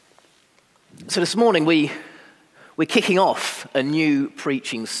So this morning we're kicking off a new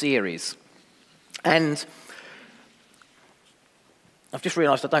preaching series. And I've just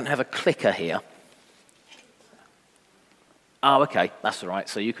realised I don't have a clicker here. Oh, okay, that's all right.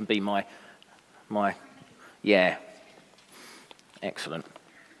 So you can be my, yeah. Excellent.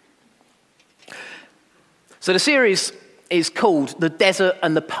 So the series is called The Desert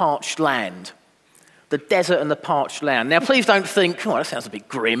and the Parched Land. The Desert and the Parched Land. Now, please don't think, oh, that sounds a bit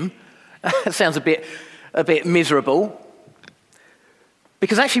grim. That sounds a bit miserable.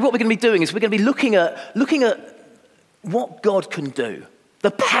 Because actually what we're going to be doing is we're going to be looking at what God can do,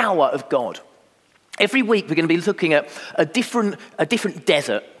 the power of God. Every week we're going to be looking at a different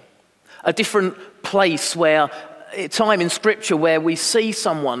desert, a different place where, a time in Scripture where we see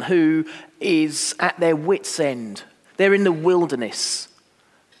someone who is at their wits' end. They're in the wilderness.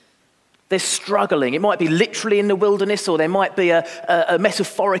 They're struggling. It might be literally in the wilderness, or there might be a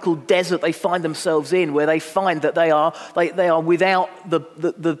metaphorical desert they find themselves in, where they find that they are without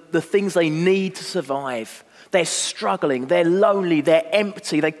the things they need to survive. They're struggling. They're lonely. They're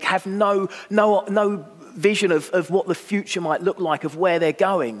empty. They have no vision of what the future might look like, of where they're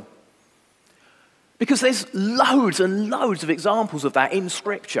going. Because there's loads and loads of examples of that in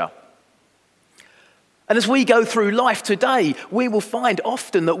Scripture. And as we go through life today, we will find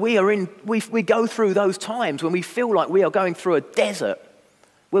often that we go through those times when we feel like we are going through a desert,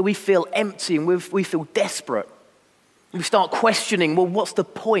 where we feel empty and we feel desperate. We start questioning, well, what's the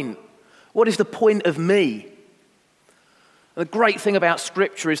point? What is the point of me? And the great thing about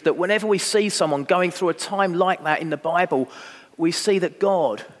Scripture is that whenever we see someone going through a time like that in the Bible, we see that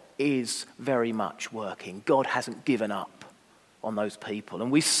God is very much working. God hasn't given up on those people.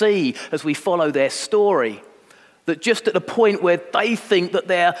 And we see, as we follow their story, that just at the point where they think that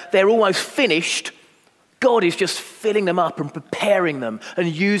they're almost finished, God is just filling them up and preparing them and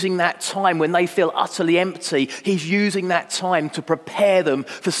using that time when they feel utterly empty. He's using that time to prepare them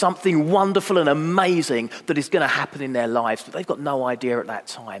for something wonderful and amazing that is going to happen in their lives, but they've got no idea at that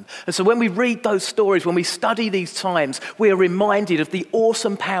time. And so when we read those stories, when we study these times, we are reminded of the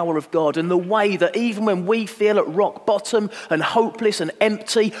awesome power of God and the way that even when we feel at rock bottom and hopeless and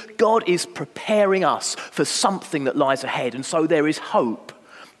empty, God is preparing us for something that lies ahead. And so there is hope.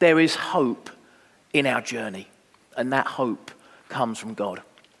 There is hope in our journey, and that hope comes from God.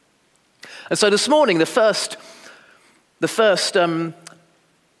 And so this morning, the first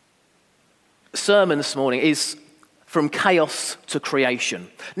sermon this morning is from chaos to creation.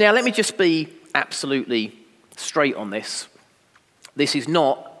 Now, let me just be absolutely straight on this. This is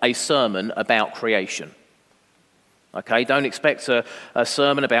not a sermon about creation. Okay, don't expect a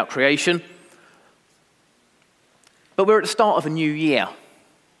sermon about creation. But we're at the start of a new year.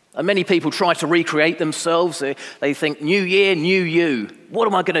 And many people try to recreate themselves. They think, new year, new you. What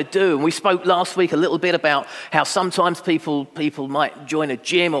am I going to do? And we spoke last week a little bit about how sometimes people might join a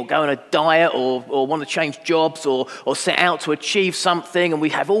gym or go on a diet or want to change jobs or set out to achieve something. And we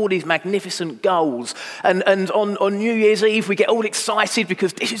have all these magnificent goals. And on New Year's Eve, we get all excited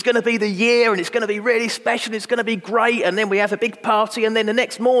because this is going to be the year and it's going to be really special. It's going to be great. And then we have a big party. And then the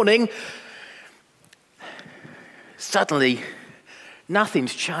next morning, suddenly,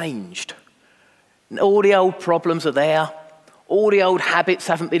 nothing's changed. All the old problems are there. All the old habits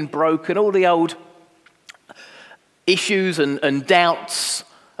haven't been broken. All the old issues and doubts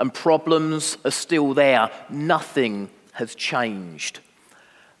and problems are still there. Nothing has changed.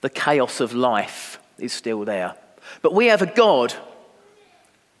 The chaos of life is still there. But we have a God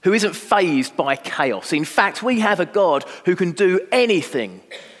who isn't fazed by chaos. In fact, we have a God who can do anything.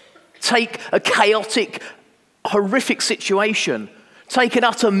 Take a chaotic, horrific situation, take an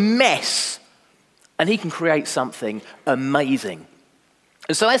utter mess, and he can create something amazing.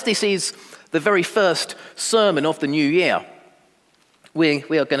 And so as this is the very first sermon of the new year, we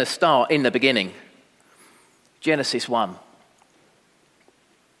are going to start in the beginning. Genesis 1.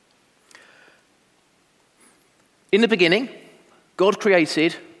 In the beginning, God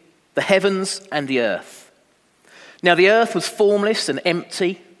created the heavens and the earth. Now the earth was formless and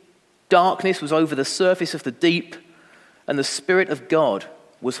empty. Darkness was over the surface of the deep, and the Spirit of God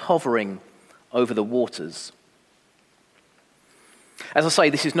was hovering over the waters. As I say,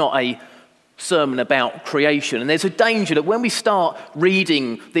 this is not a sermon about creation, and there's a danger that when we start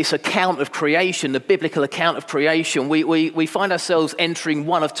reading this account of creation, the biblical account of creation, we find ourselves entering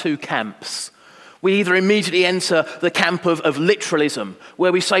one of two camps. We either immediately enter the camp of literalism,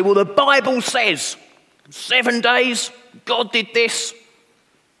 where we say, well, the Bible says 7 days, God did this.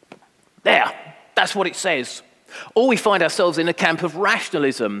 There, that's what it says. Or we find ourselves in a camp of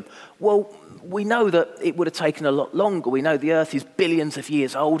rationalism. Well, we know that it would have taken a lot longer. We know the earth is billions of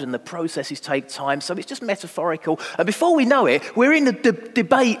years old and the processes take time, so it's just metaphorical. And before we know it, we're in the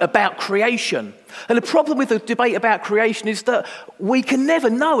debate about creation. And the problem with the debate about creation is that we can never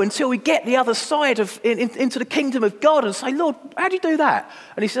know until we get the other side into the kingdom of God and say, Lord, how do you do that?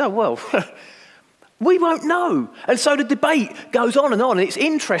 And he says, oh, well, we won't know. And so the debate goes on, and it's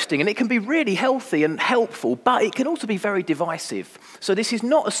interesting, and it can be really healthy and helpful, but it can also be very divisive. So this is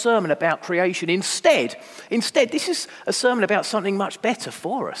not a sermon about creation. Instead, this is a sermon about something much better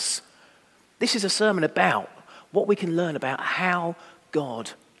for us. This is a sermon about what we can learn about how God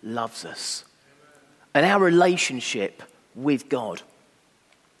loves us and our relationship with God.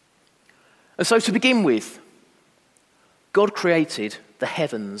 And so to begin with, God created the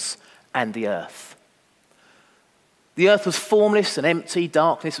heavens and the earth. The earth was formless and empty,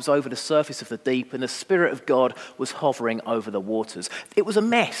 darkness was over the surface of the deep, and the Spirit of God was hovering over the waters. It was a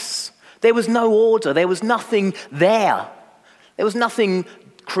mess. There was no order. There was nothing there. There was nothing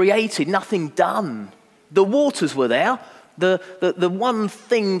created, nothing done. The waters were there. The one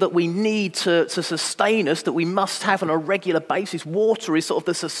thing that we need to sustain us, that we must have on a regular basis, water is sort of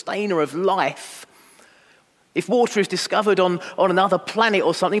the sustainer of life. If water is discovered on another planet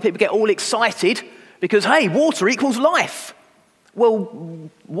or something, people get all excited because, hey, water equals life. Well,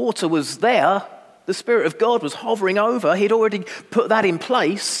 water was there. The Spirit of God was hovering over. He'd already put that in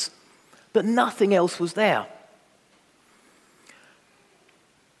place, but nothing else was there.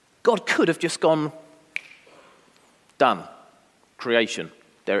 God could have just gone, done, creation,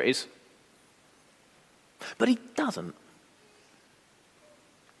 there it is. But he doesn't.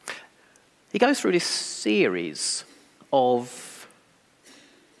 He goes through this series of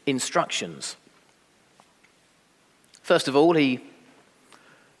instructions. First of all, he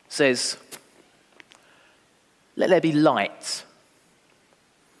says, let there be light.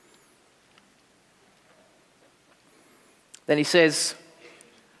 Then he says,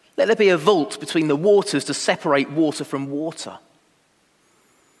 let there be a vault between the waters to separate water from water.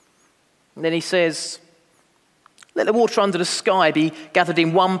 And then he says, let the water under the sky be gathered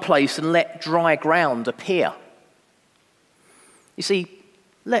in one place and let dry ground appear. You see,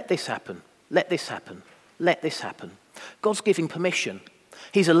 let this happen, let this happen, let this happen. God's giving permission.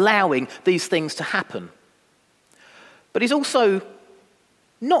 He's allowing these things to happen. But he's also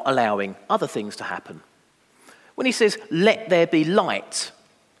not allowing other things to happen. When he says, let there be light,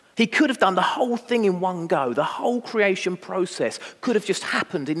 he could have done the whole thing in one go. The whole creation process could have just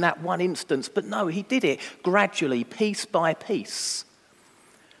happened in that one instance. But no, he did it gradually, piece by piece.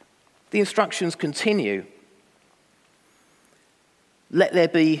 The instructions continue. Let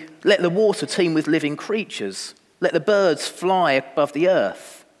the water teem with living creatures. Let the birds fly above the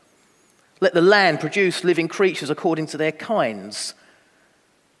earth. Let the land produce living creatures according to their kinds.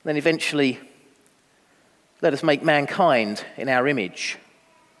 Then eventually, let us make mankind in our image.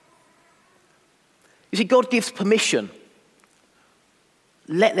 You see, God gives permission.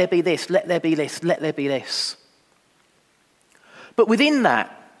 Let there be this, let there be this, let there be this. But within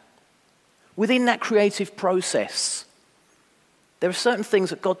that creative process, there are certain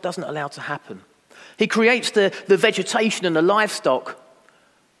things that God doesn't allow to happen. He creates the vegetation and the livestock,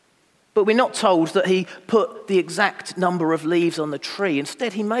 but we're not told that he put the exact number of leaves on the tree.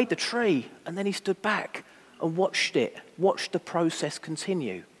 Instead, he made the tree, and then he stood back and watched the process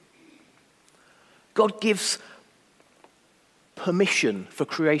continue. God gives permission for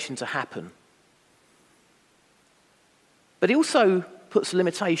creation to happen. But he also puts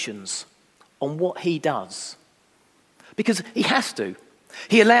limitations on what he does. Because he has to.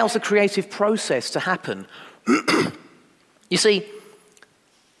 He allows the creative process to happen. You see,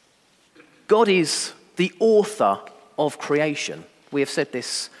 God is the author of creation. We have said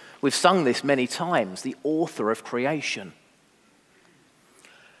this, we've sung this many times, the author of creation.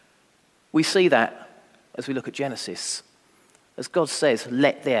 We see that as we look at Genesis. As God says,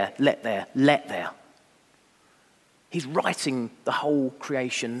 let there, let there, let there. He's writing the whole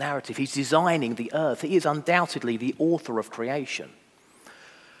creation narrative. He's designing the earth. He is undoubtedly the author of creation.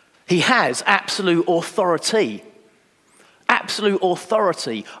 He has absolute authority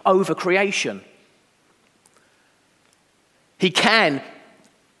over creation. He can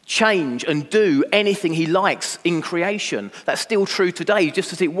change and do anything he likes in creation. That's still true today,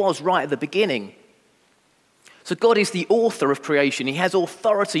 just as it was right at the beginning. So God is the author of creation. He has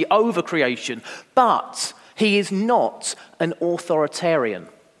authority over creation, but he is not an authoritarian.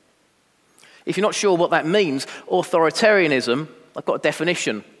 If you're not sure what that means, authoritarianism, I've got a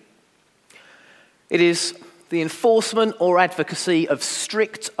definition. It is the enforcement or advocacy of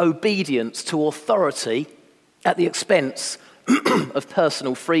strict obedience to authority at the expense of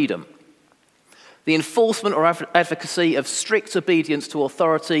personal freedom. The enforcement or advocacy of strict obedience to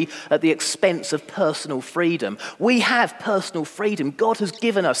authority at the expense of personal freedom. We have personal freedom. God has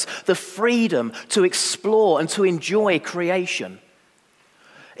given us the freedom to explore and to enjoy creation.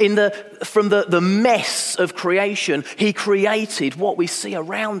 From the mess of creation, he created what we see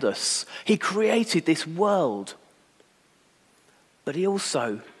around us. He created this world. But he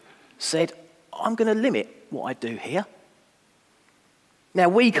also said, I'm going to limit what I do here. Now,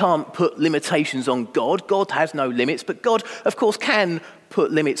 we can't put limitations on God. God has no limits, but God, of course, can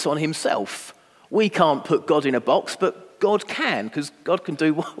put limits on himself. We can't put God in a box, but God can, because God can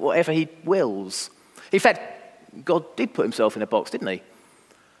do whatever he wills. In fact, God did put himself in a box, didn't he?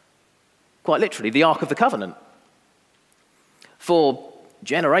 Quite literally, the Ark of the Covenant. For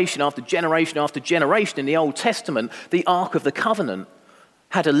generation after generation after generation in the Old Testament, the Ark of the Covenant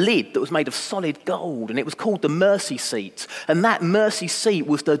had a lid that was made of solid gold, and it was called the mercy seat. And that mercy seat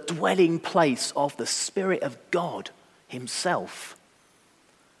was the dwelling place of the Spirit of God himself.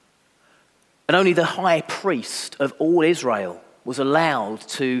 And only the high priest of all Israel was allowed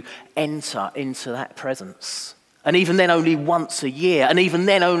to enter into that presence. And even then only once a year, and even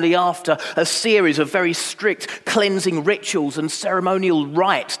then only after a series of very strict cleansing rituals and ceremonial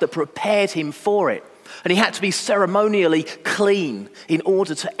rites that prepared him for it. And he had to be ceremonially clean in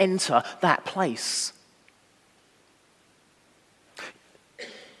order to enter that place.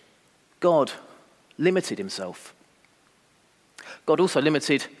 God limited himself. God also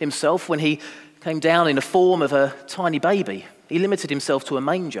limited himself when he came down in the form of a tiny baby. He limited himself to a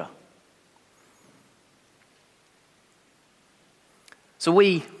manger. So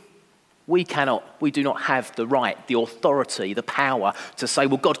we do not have the right, the authority, the power to say,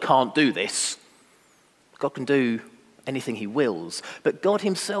 well, God can't do this. God can do anything he wills. But God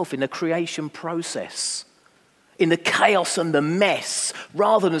himself in the creation process, in the chaos and the mess,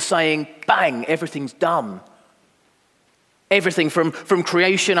 rather than saying, bang, everything's done. Everything from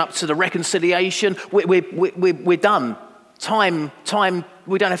creation up to the reconciliation, we're done. Time,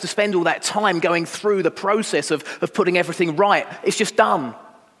 we don't have to spend all that time going through the process of putting everything right. It's just done.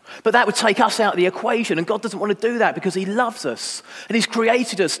 But that would take us out of the equation, and God doesn't want to do that because he loves us. And he's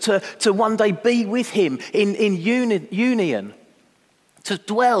created us to one day be with him in union, to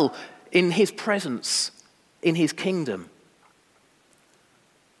dwell in his presence, in his kingdom.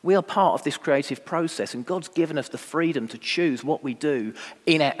 We are part of this creative process, and God's given us the freedom to choose what we do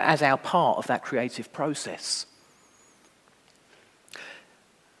as our part of that creative process.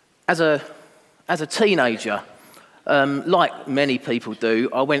 As a teenager, like many people do,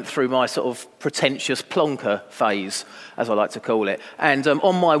 I went through my sort of pretentious plonker phase, as I like to call it. And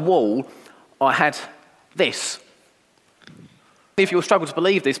on my wall, I had this. If you'll struggle to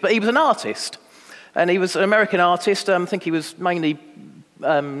believe this, but he was an artist. And he was an American artist. I think he was mainly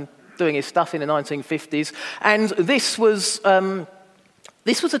doing his stuff in the 1950s. And this was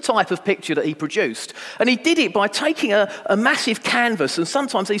a type of picture that he produced. And he did it by taking a massive canvas, and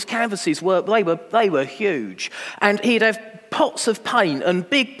sometimes these canvases were huge. And he'd have pots of paint and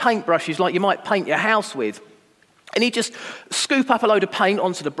big paintbrushes like you might paint your house with. And he'd just scoop up a load of paint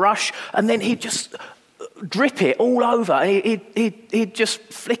onto the brush, and then he'd just drip it all over. And he'd just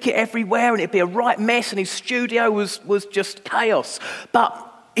flick it everywhere, and it'd be a right mess, and his studio was just chaos. But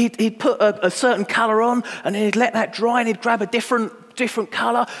he'd put a certain colour on, and then he'd let that dry, and he'd grab a different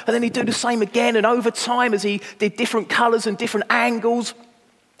colour, and then he'd do the same again. And over time, as he did different colours and different angles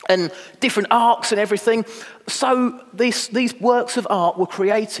and different arcs and everything, so these works of art were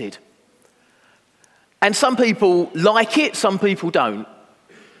created. And some people like it, some people don't.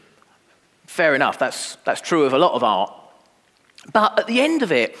 Fair enough, that's true of a lot of art. But at the end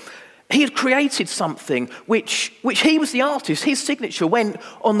of it, he had created something which he was the artist. His signature went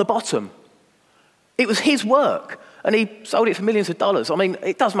on the bottom. It was his work, and he sold it for millions of dollars. I mean,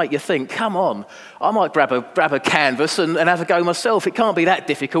 it does make you think, come on, I might grab a canvas and have a go myself. It can't be that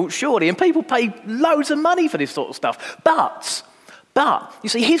difficult, surely. And people pay loads of money for this sort of stuff. But, you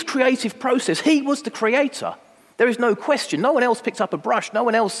see, his creative process, he was the creator. There is no question. No one else picked up a brush. No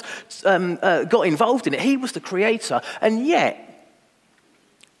one else got involved in it. He was the creator. And yet,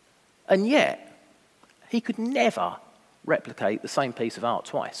 he could never replicate the same piece of art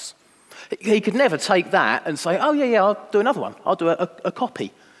twice. He could never take that and say, oh, yeah, I'll do another one. I'll do a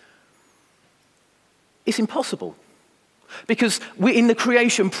copy. It's impossible. Because in the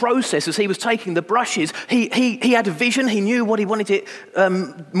creation process, as he was taking the brushes, he had a vision. He knew what he wanted it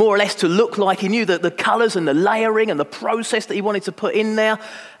more or less to look like. He knew the colours and the layering and the process that he wanted to put in there.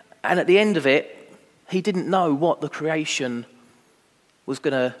 And at the end of it, he didn't know what the creation was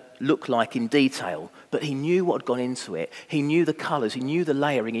going to look like in detail, but he knew what had gone into it. He knew the colours, he knew the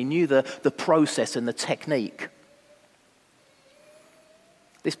layering, he knew the process and the technique.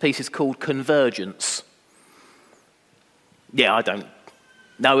 This piece is called Convergence. Yeah, I don't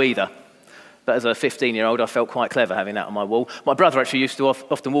know either. But as a 15-year-old, I felt quite clever having that on my wall. My brother actually used to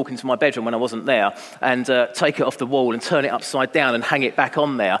often walk into my bedroom when I wasn't there and take it off the wall and turn it upside down and hang it back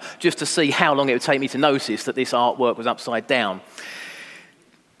on there just to see how long it would take me to notice that this artwork was upside down.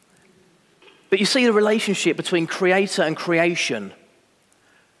 But you see the relationship between creator and creation.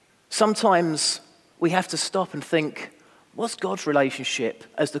 Sometimes we have to stop and think, what's God's relationship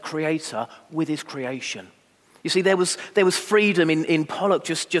as the creator with his creation? You see, there was freedom in Pollock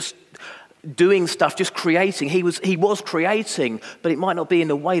just doing stuff, just creating. He was creating, but it might not be in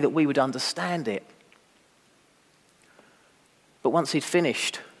the way that we would understand it. But once he'd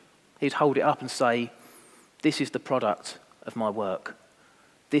finished, he'd hold it up and say, this is the product of my work.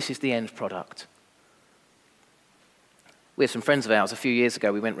 This is the end product. We had some friends of ours a few years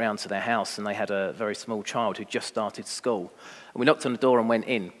ago. We went round to their house and they had a very small child who just started school. And we knocked on the door and went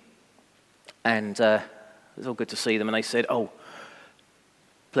in. And it was all good to see them. And they said, oh,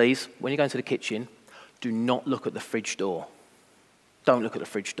 please, when you go into the kitchen, do not look at the fridge door. Don't look at the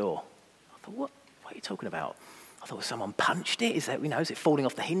fridge door. I thought, what are you talking about? I thought, someone punched it? Is it falling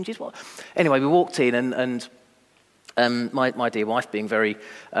off the hinges? What? Anyway, we walked in and my dear wife, being very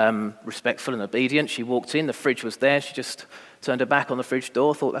respectful and obedient, she walked in, the fridge was there, she just turned her back on the fridge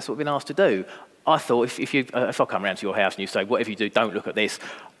door, thought that's what we've been asked to do. I thought, if I come round to your house and you say, whatever you do, don't look at this,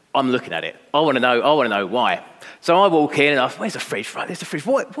 I'm looking at it. I want to know why. So I walk in and I where's the fridge? Right, there's the fridge.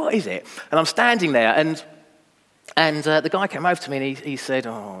 What is it? And I'm standing there and the guy came over to me and he said,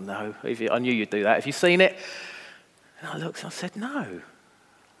 oh no, I knew you'd do that. Have you seen it? And I looked and I said, no.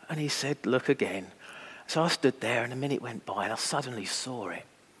 And he said, look again. So I stood there and a minute went by and I suddenly saw it.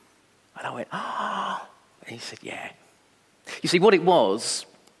 And I went, ah. And he said, yeah. You see, what it was,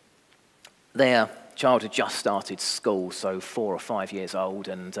 their child had just started school, so 4 or 5 years old,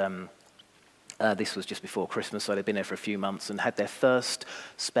 and this was just before Christmas, so they'd been there for a few months and had their first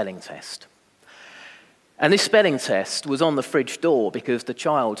spelling test. And this spelling test was on the fridge door because the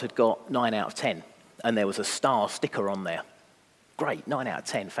child had got 9 out of 10, and there was a star sticker on there. Great, 9 out of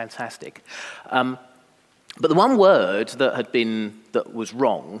 10, fantastic. But the one word that was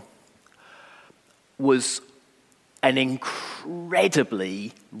wrong was an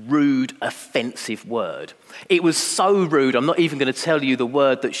incredibly rude, offensive word. It was so rude, I'm not even going to tell you the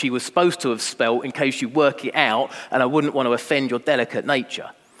word that she was supposed to have spelt in case you work it out, and I wouldn't want to offend your delicate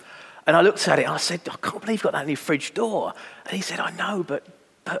nature. And I looked at it and I said, I can't believe you've got that in your fridge door. And he said, I know, but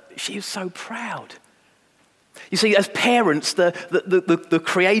she was so proud. You see, as parents, the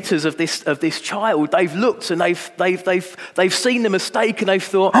creators of this child, they've looked and they've seen the mistake and they've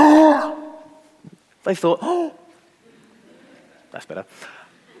thought, oh, that's better.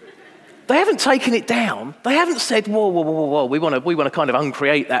 They haven't taken it down. They haven't said, whoa, we want to kind of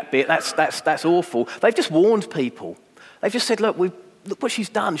uncreate that bit. That's awful. They've just warned people. They've just said, look what she's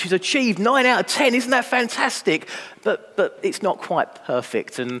done. She's achieved 9 out of 10. Isn't that fantastic? But it's not quite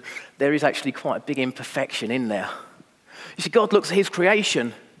perfect, and there is actually quite a big imperfection in there. You see, God looks at his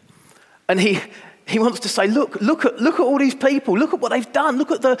creation, and he wants to say, look at all these people. Look at what they've done.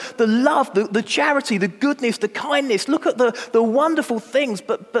 Look at the love, the charity, the goodness, the kindness. Look at the wonderful things.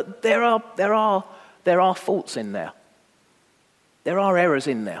 But there are faults in there. There are errors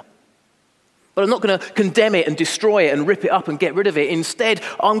in there. But I'm not going to condemn it and destroy it and rip it up and get rid of it. Instead,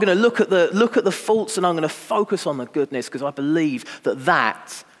 I'm going to look at the faults and I'm going to focus on the goodness, because I believe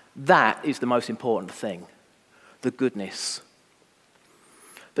that is the most important thing, the goodness.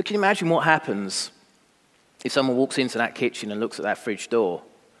 But can you imagine what happens if someone walks into that kitchen and looks at that fridge door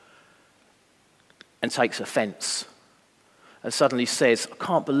and takes offense and suddenly says, I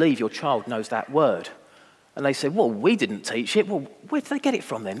can't believe your child knows that word. And they say, well, we didn't teach it. Well, where did they get it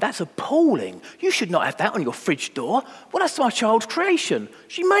from then? That's appalling. You should not have that on your fridge door. Well, that's my child's creation.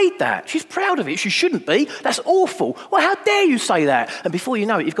 She made that. She's proud of it. She shouldn't be. That's awful. Well, how dare you say that? And before you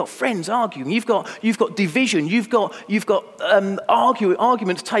know it, you've got friends arguing. You've got division. You've got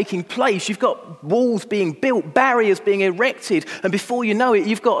arguments taking place. You've got walls being built, barriers being erected. And before you know it,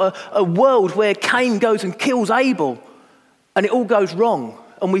 you've got a world where Cain goes and kills Abel. And it all goes wrong.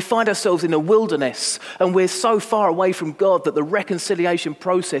 And we find ourselves in a wilderness, and we're so far away from God that the reconciliation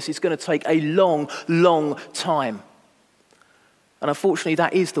process is going to take a long, long time. And unfortunately,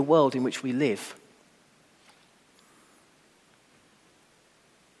 that is the world in which we live.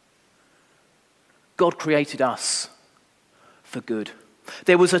 God created us for good.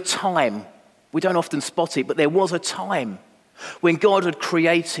 There was a time, we don't often spot it, but there was a time When God had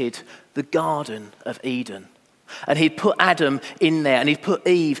created the Garden of Eden, and he'd put Adam in there, and he'd put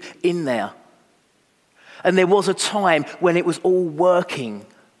Eve in there. And there was a time when it was all working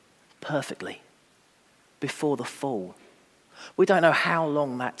perfectly before the fall. We don't know how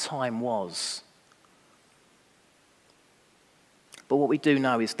long that time was. But what we do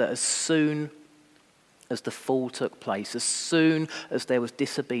know is that as soon as the fall took place, as soon as there was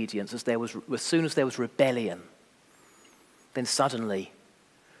disobedience, as soon as there was rebellion, then suddenly,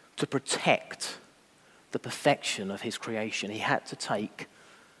 to protect the perfection of his creation, he had to take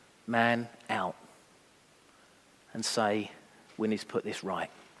man out and say, we need to put this right.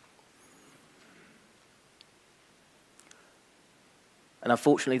 And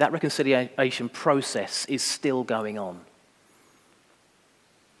unfortunately, that reconciliation process is still going on.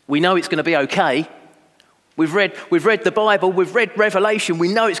 We know it's going to be okay. We've read the Bible, we've read Revelation, we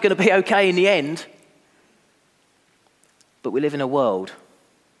know it's going to be okay in the end. But we live in a world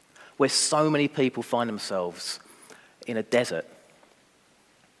where so many people find themselves in a desert.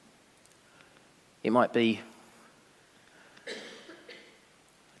 It might be a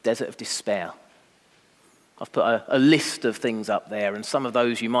desert of despair. I've put a list of things up there, and some of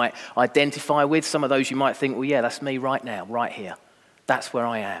those you might identify with, some of those you might think, well, yeah, that's me right now, right here. That's where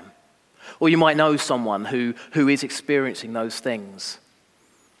I am. Or you might know someone who is experiencing those things.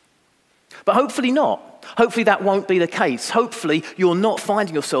 But hopefully not. Hopefully that won't be the case. Hopefully you're not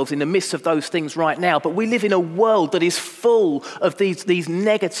finding yourselves in the midst of those things right now. But we live in a world that is full of these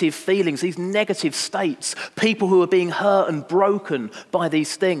negative feelings, these negative states, people who are being hurt and broken by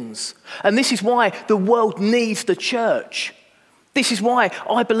these things. And this is why the world needs the church. This is why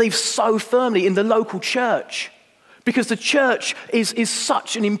I believe so firmly in the local church. Because the church is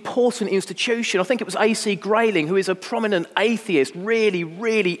such an important institution. I think it was A.C. Grayling, who is a prominent atheist, really,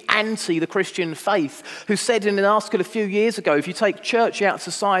 really anti the Christian faith, who said in an article a few years ago, if you take church out of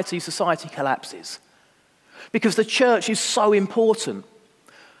society, society collapses. Because the church is so important.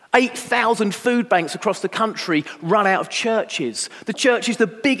 8,000 food banks across the country run out of churches. The church is the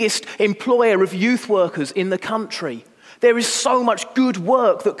biggest employer of youth workers in the country. There is so much good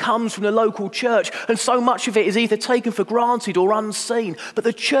work that comes from the local church, and so much of it is either taken for granted or unseen. But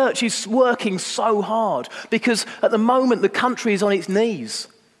the church is working so hard because at the moment the country is on its knees.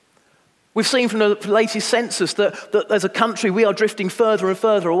 We've seen from the latest census that as a country we are drifting further and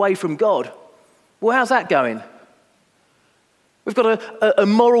further away from God. Well, how's that going? We've got a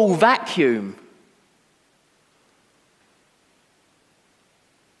moral vacuum.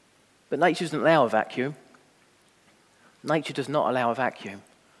 But nature doesn't allow a vacuum. Nature does not allow a vacuum.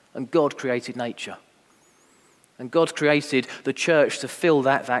 And God created nature. And God created the church to fill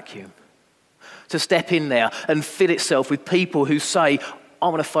that vacuum. To step in there and fill itself with people who say, I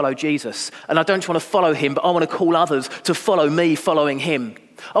want to follow Jesus. And I don't just want to follow him, but I want to call others to follow me following him.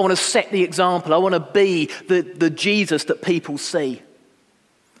 I want to set the example. I want to be the Jesus that people see.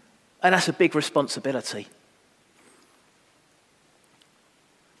 And that's a big responsibility.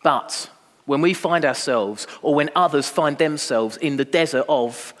 But when we find ourselves, or when others find themselves in the desert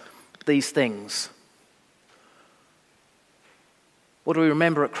of these things, what do we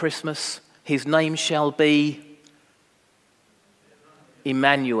remember at Christmas? His name shall be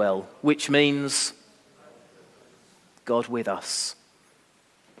Emmanuel, which means God with us.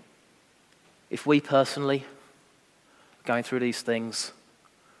 If we personally are going through these things,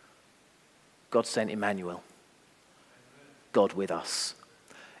 God sent Emmanuel, God with us.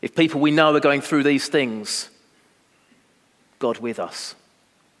 If people we know are going through these things, God with us.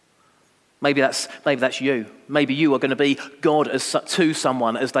 Maybe that's you. Maybe you are going to be God to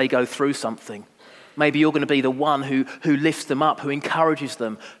someone as they go through something. Maybe you're going to be the one who lifts them up, who encourages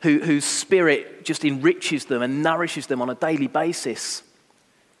them, whose spirit just enriches them and nourishes them on a daily basis.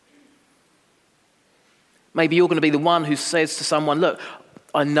 Maybe you're going to be the one who says to someone, look,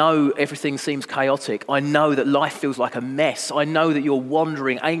 I know everything seems chaotic. I know that life feels like a mess. I know that you're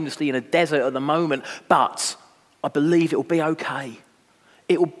wandering aimlessly in a desert at the moment, but I believe it will be okay.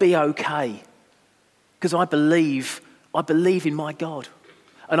 It will be okay. Because I believe in my God.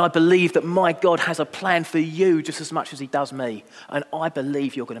 And I believe that my God has a plan for you just as much as he does me. And I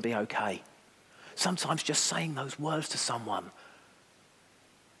believe you're going to be okay. Sometimes just saying those words to someone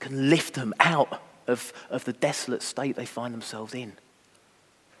can lift them out of the desolate state they find themselves in.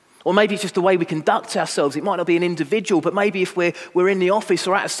 Or maybe it's just the way we conduct ourselves. It might not be an individual, but maybe if we're in the office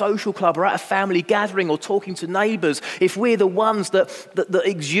or at a social club or at a family gathering or talking to neighbours, if we're the ones that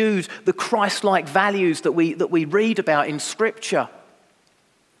exude the Christ-like values that we read about in Scripture,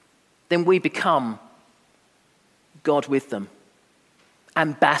 then we become God with them,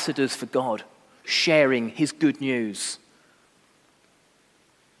 ambassadors for God, sharing his good news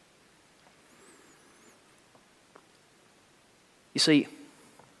You see,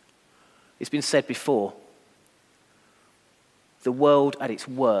 it's been said before, the world at its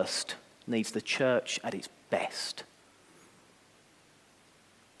worst needs the church at its best.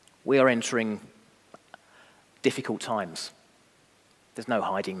 We are entering difficult times. There's no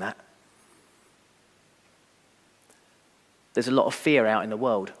hiding that. There's a lot of fear out in the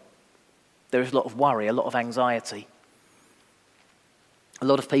world. There is a lot of worry, a lot of anxiety. A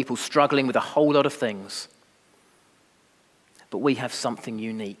lot of people struggling with a whole lot of things. But we have something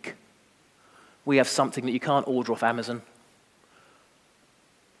unique. We have something that you can't order off Amazon.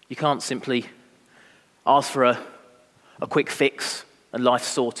 You can't simply ask for a quick fix and life's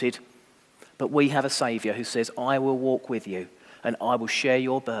sorted. But we have a Saviour who says, I will walk with you and I will share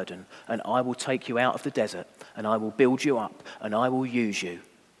your burden and I will take you out of the desert and I will build you up and I will use you.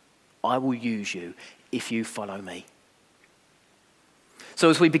 I will use you if you follow me. So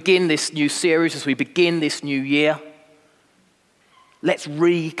as we begin this new series, as we begin this new year, let's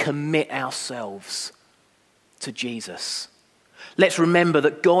recommit ourselves to Jesus. Let's remember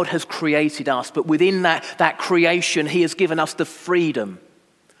that God has created us, but within that creation, he has given us the freedom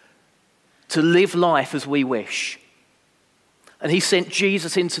to live life as we wish. And he sent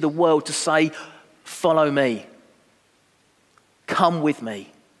Jesus into the world to say, follow me. Come with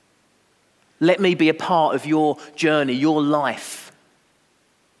me. Let me be a part of your journey, your life.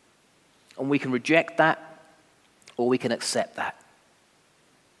 And we can reject that or we can accept that.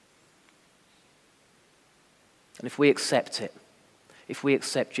 And if we accept it, if we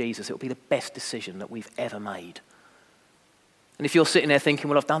accept Jesus, it will be the best decision that we've ever made. And if you're sitting there thinking,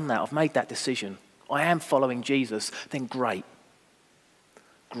 well, I've done that, I've made that decision, I am following Jesus, then great.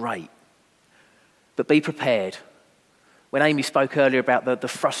 Great. But be prepared. When Amy spoke earlier about the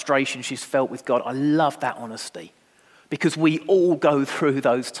frustration she's felt with God, I love that honesty. Because we all go through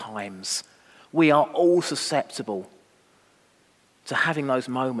those times. We are all susceptible to having those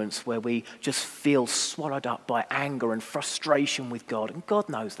moments where we just feel swallowed up by anger and frustration with God. And God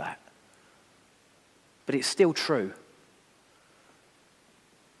knows that. But it's still true.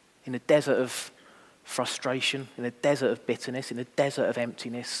 In a desert of frustration, in a desert of bitterness, in a desert of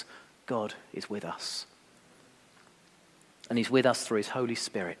emptiness, God is with us. And he's with us through his Holy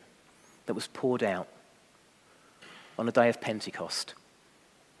Spirit that was poured out on the day of Pentecost.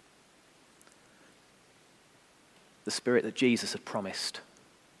 The Spirit that Jesus had promised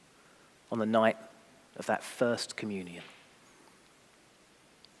on the night of that first communion.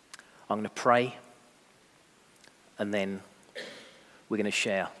 I'm going to pray, and then we're going to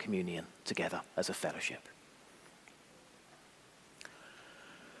share communion together as a fellowship.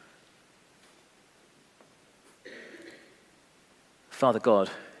 Father God,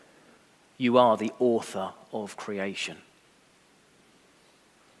 you are the author of creation.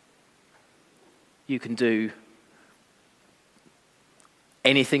 You can do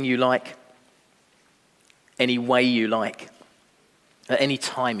anything you like, any way you like, at any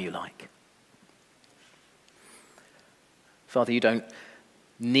time you like. Father, you don't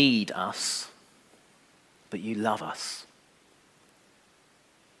need us, but you love us.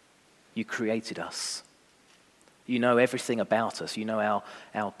 You created us. You know everything about us. You know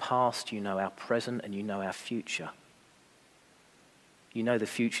our past, you know our present, and you know our future. You know the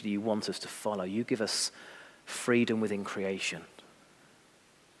future that you want us to follow. You give us freedom within creation.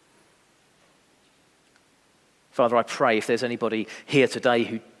 Father, I pray if there's anybody here today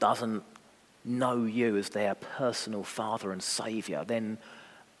who doesn't know you as their personal Father and Saviour, then,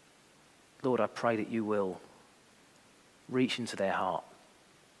 Lord, I pray that you will reach into their heart.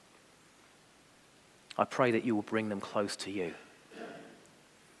 I pray that you will bring them close to you.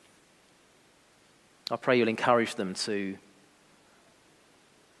 I pray you'll encourage them to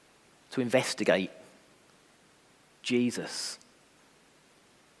investigate Jesus.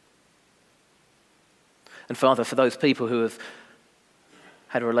 And Father, for those people who have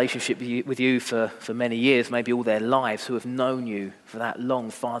had a relationship with you for many years, maybe all their lives, who have known you for that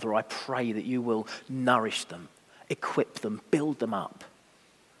long, Father, I pray that you will nourish them, equip them, build them up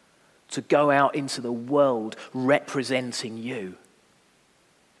to go out into the world representing you.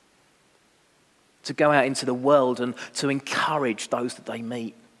 To go out into the world and to encourage those that they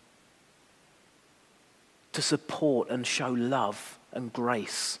meet. To support and show love and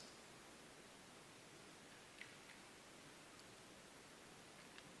grace.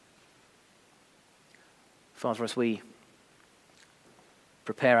 Father, as we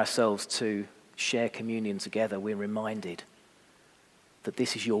prepare ourselves to share communion together, we're reminded that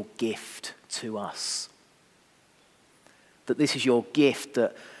this is your gift to us. That this is your gift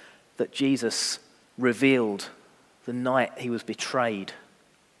that Jesus revealed the night he was betrayed,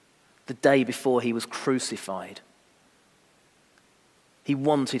 the day before he was crucified. He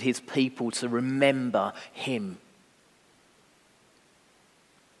wanted his people to remember him.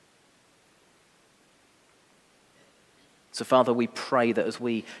 So, Father, we pray that as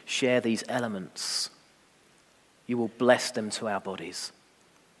we share these elements, you will bless them to our bodies.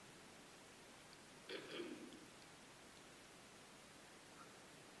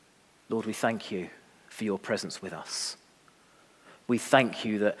 Lord, we thank you for your presence with us. We thank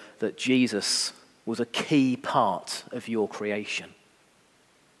you that Jesus was a key part of your creation.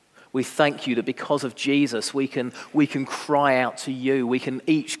 We thank you that because of Jesus, we can cry out to you. We can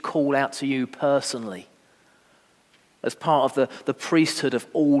each call out to you personally. As part of the priesthood of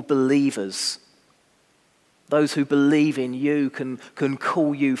all believers, those who believe in you can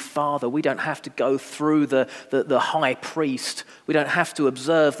call you Father. We don't have to go through the high priest. We don't have to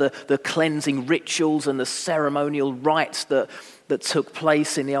observe the cleansing rituals and the ceremonial rites that took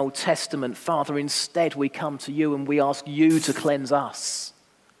place in the Old Testament. Father, instead we come to you and we ask you to cleanse us.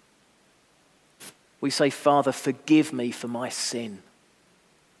 We say, Father, forgive me for my sin.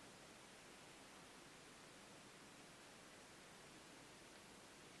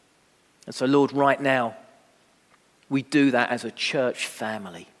 And so, Lord, right now, we do that as a church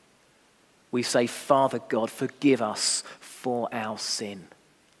family. We say, Father God, forgive us for our sin.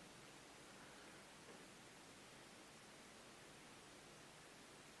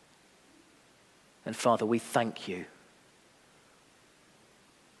 And Father, we thank you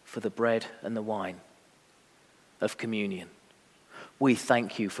for the bread and the wine of communion. We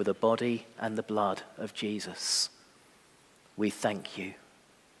thank you for the body and the blood of Jesus. We thank you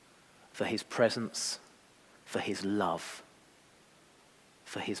for his presence, for his love,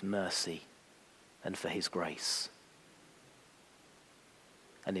 for his mercy, and for his grace.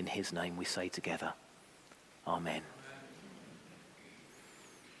 And in his name we say together, Amen.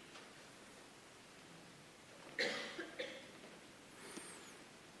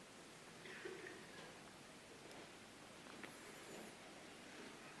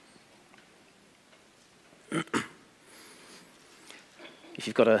 If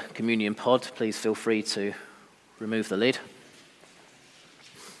you've got a communion pod, please feel free to remove the lid.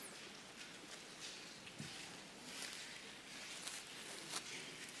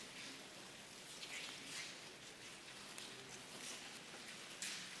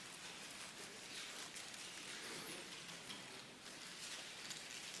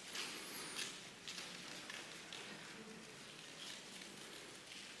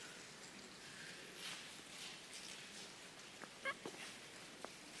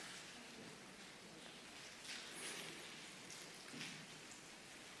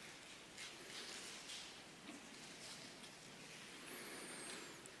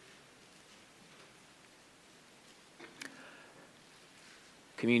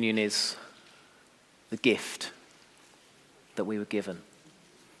 Communion is the gift that we were given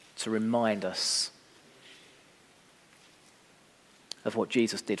to remind us of what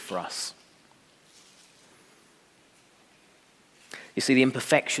Jesus did for us. You see, the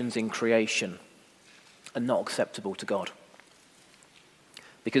imperfections in creation are not acceptable to God,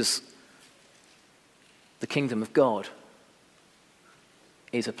 because the kingdom of God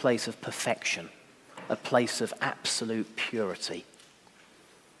is a place of perfection, a place of absolute purity.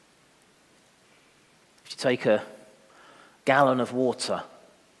 If you take a gallon of water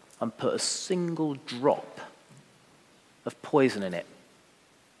and put a single drop of poison in it,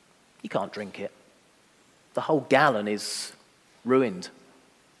 you can't drink it. The whole gallon is ruined,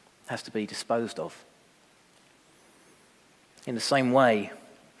 has to be disposed of. In the same way,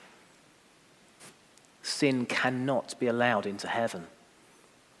 sin cannot be allowed into heaven,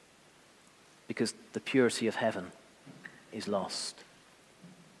 because the purity of heaven is lost.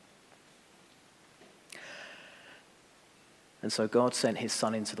 And so God sent his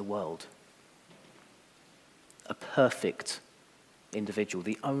Son into the world, a perfect individual,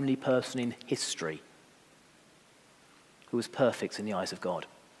 the only person in history who was perfect in the eyes of God.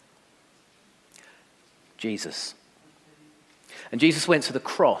 Jesus. And Jesus went to the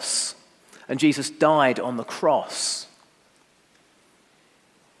cross, and Jesus died on the cross.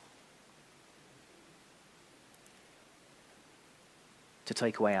 To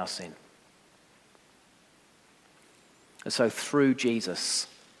take away our sin. And so through Jesus,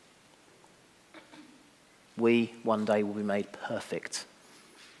 we one day will be made perfect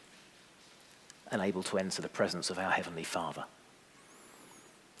and able to enter the presence of our Heavenly Father.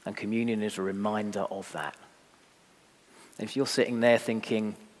 And communion is a reminder of that. And if you're sitting there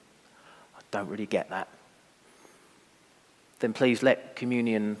thinking, I don't really get that, then please let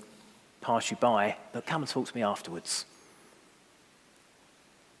communion pass you by, but come and talk to me afterwards.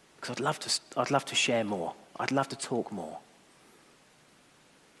 Because I'd love to share more. I'd love to talk more.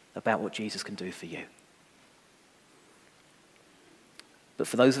 about what Jesus can do for you. But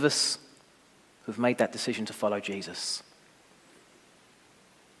for those of us who've made that decision to follow Jesus,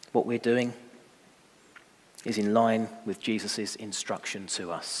 what we're doing is in line with Jesus' instruction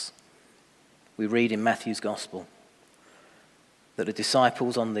to us. We read in Matthew's Gospel that the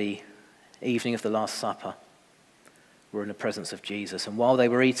disciples on the evening of the Last Supper were in the presence of Jesus. And while they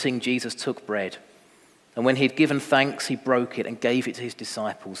were eating, Jesus took bread. And when he had given thanks, he broke it and gave it to his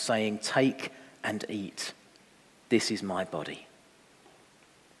disciples, saying, "Take and eat. This is my body."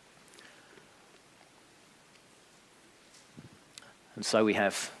 And so we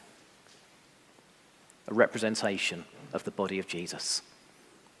have a representation of the body of Jesus.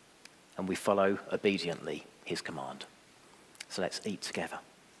 And we follow obediently his command. So let's eat together.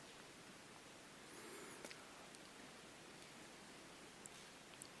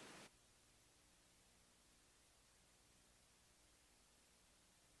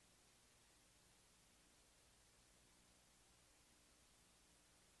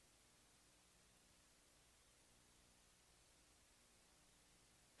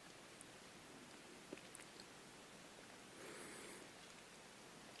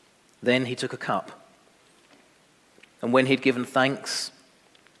 Then he took a cup, and when he'd given thanks,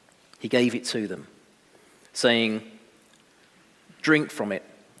 he gave it to them, saying, "Drink from it,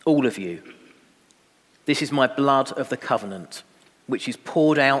 all of you. This is my blood of the covenant, which is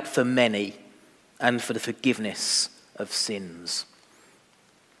poured out for many and for the forgiveness of sins."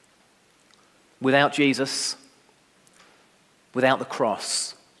 Without Jesus, without the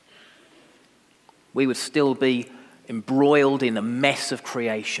cross, we would still be embroiled in the mess of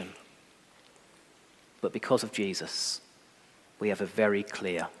creation. But because of Jesus, we have a very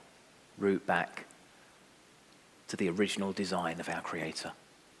clear route back to the original design of our Creator.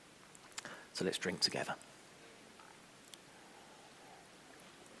 So let's drink together.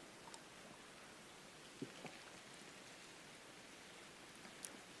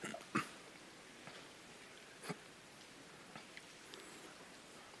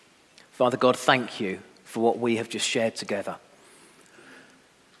 Father God, thank you for what we have just shared together.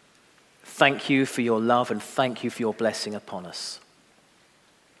 Thank you for your love and thank you for your blessing upon us.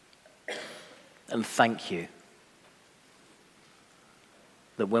 And thank you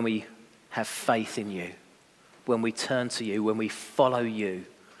that when we have faith in you, when we turn to you, when we follow you,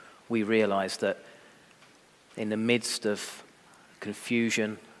 we realize that in the midst of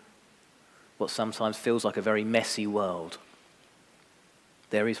confusion, what sometimes feels like a very messy world,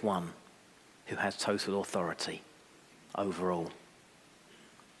 there is one who has total authority over all.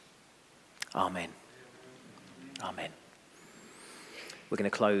 Amen. Amen. We're going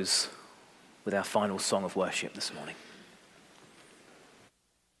to close with our final song of worship this morning.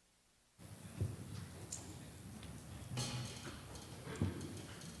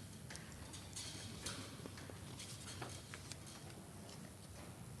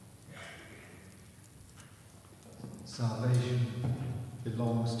 Salvation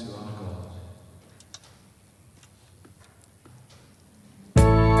belongs to our God.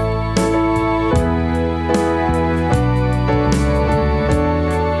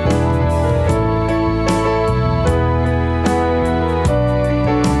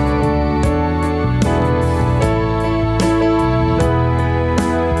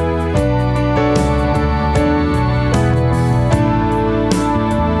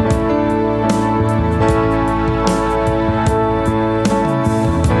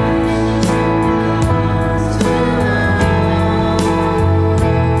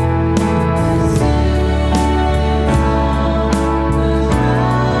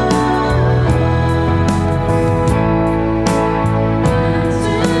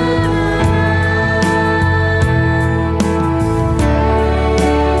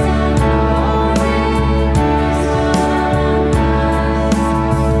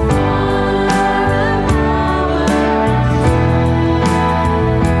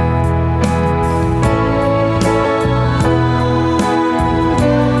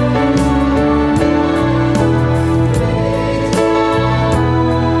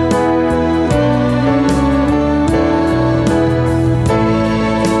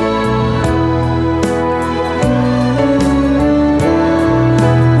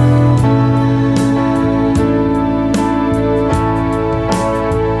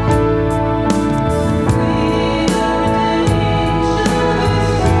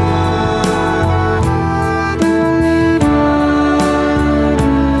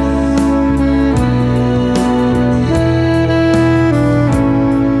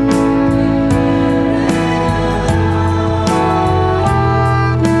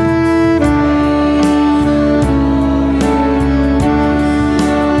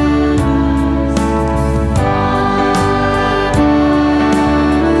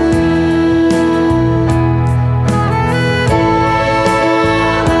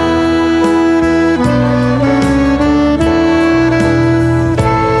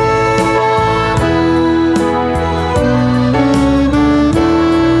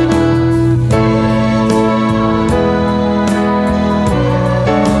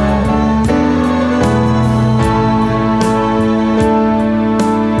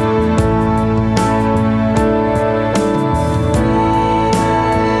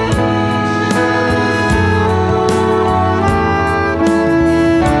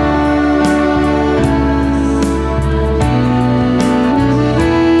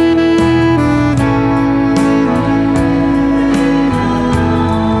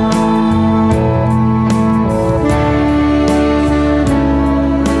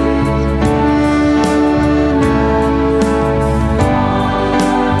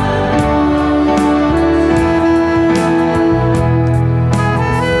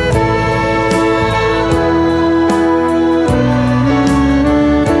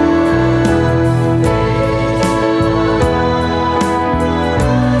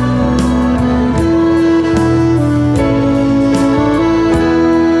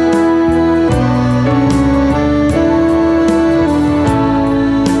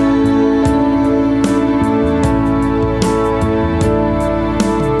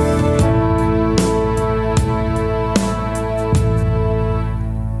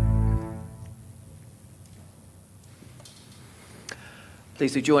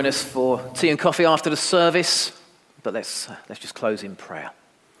 Please do join us for tea and coffee after the service, but let's just close in prayer.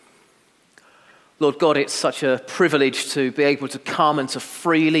 Lord God, it's such a privilege to be able to come and to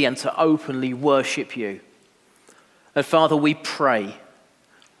freely and to openly worship you. And Father, we pray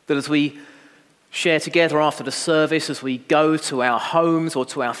that as we share together after the service, as we go to our homes or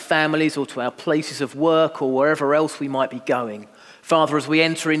to our families or to our places of work or wherever else we might be going, Father, as we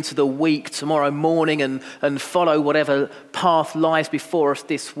enter into the week tomorrow morning and follow whatever path lies before us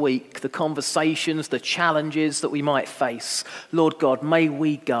this week, the conversations, the challenges that we might face, Lord God, may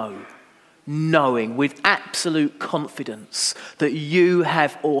we go knowing with absolute confidence that you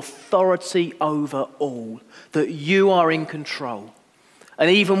have authority over all, that you are in control.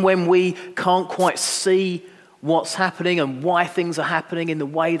 And even when we can't quite see what's happening and why things are happening in the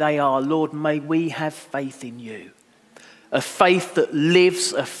way they are, Lord, may we have faith in you. A faith that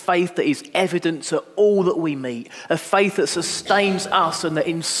lives, a faith that is evident to all that we meet, a faith that sustains us and that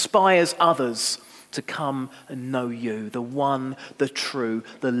inspires others to come and know you, the one, the true,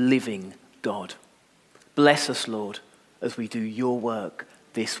 the living God. Bless us, Lord, as we do your work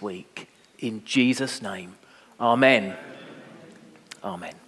this week. In Jesus' name, amen. Amen.